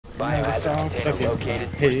Biohazard song container stuck in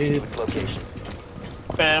located. my Proceed head. with location.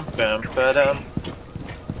 Bam, bam, ba-dum.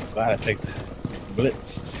 Glad I picked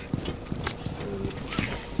Blitz.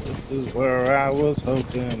 This is where I was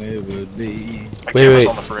hoping it would be. My Wait, camera's wait.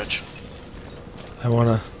 on the fridge. I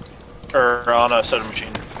wanna. Or on a soda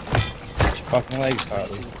machine. Get your fucking legs,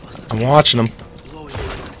 Harley. I'm watching them.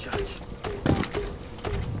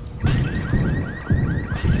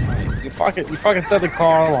 You fucking set the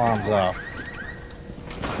car alarms off.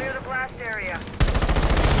 Clear the blast area.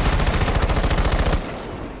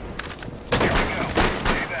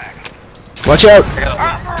 Watch out! I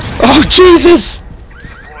gotta Oh Jesus!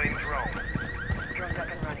 Deploying drone. Drone's up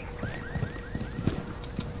and running.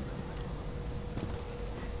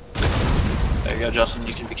 There you go, Justin.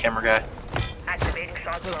 You can be camera guy. Activating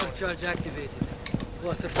shock Cluster drone. charge activated.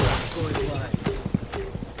 Cluster charge going live.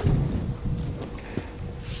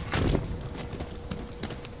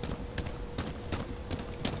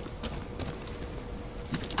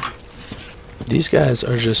 These guys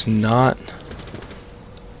are just not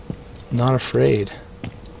afraid.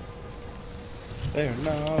 They're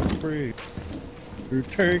not free to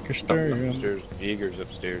take a stand. Upstairs. Jaeger's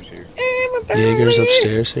upstairs here. Jaeger's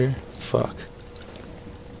upstairs here. Fuck.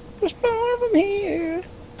 Was far from here.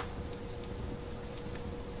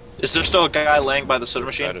 Is there still a guy laying by the soda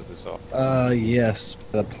Side machine? of this off. Yes.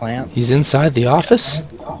 The plants. He's inside the office?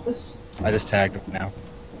 I just tagged him now.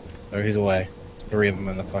 Or he's away. There's 3 of them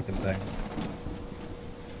in the fucking thing.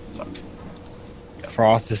 Fuck.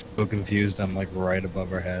 Frost is so confused. I'm like right above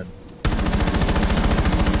her head.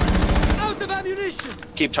 Out of ammunition!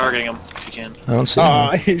 Keep targeting him if you can. I don't see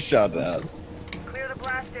Oh, him. he shot that. Clear the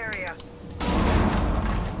blast area.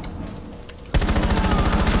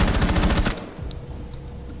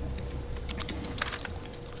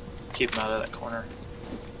 Keep him out of that corner.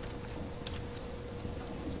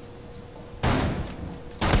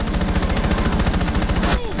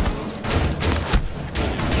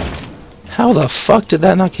 How the fuck did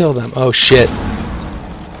that not kill them? Oh shit.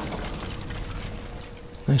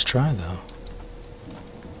 Nice try though.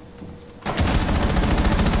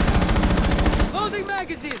 Loading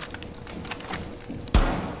magazine!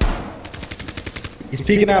 He's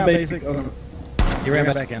peeking out, basic. Oh, no. He ran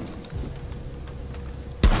back in.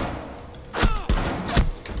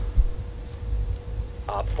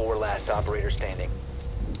 Op 4 last operator standing.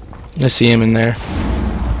 I see him in there.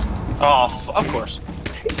 Oh, of course.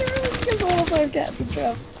 I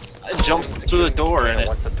jumped through the door and it.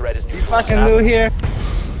 Once the threat is Fucking new here.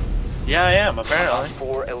 Yeah, I am, apparently. Op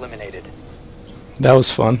 4 eliminated. That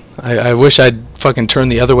was fun. I wish I'd fucking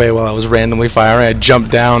turned the other way while I was randomly firing. I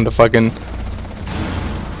jumped down to fucking...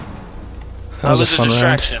 That was a fun round.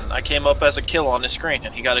 distraction. I came up as a kill on the screen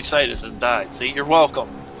and he got excited and died. See, you're welcome.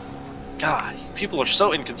 God, people are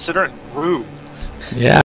so inconsiderate and rude. Yeah.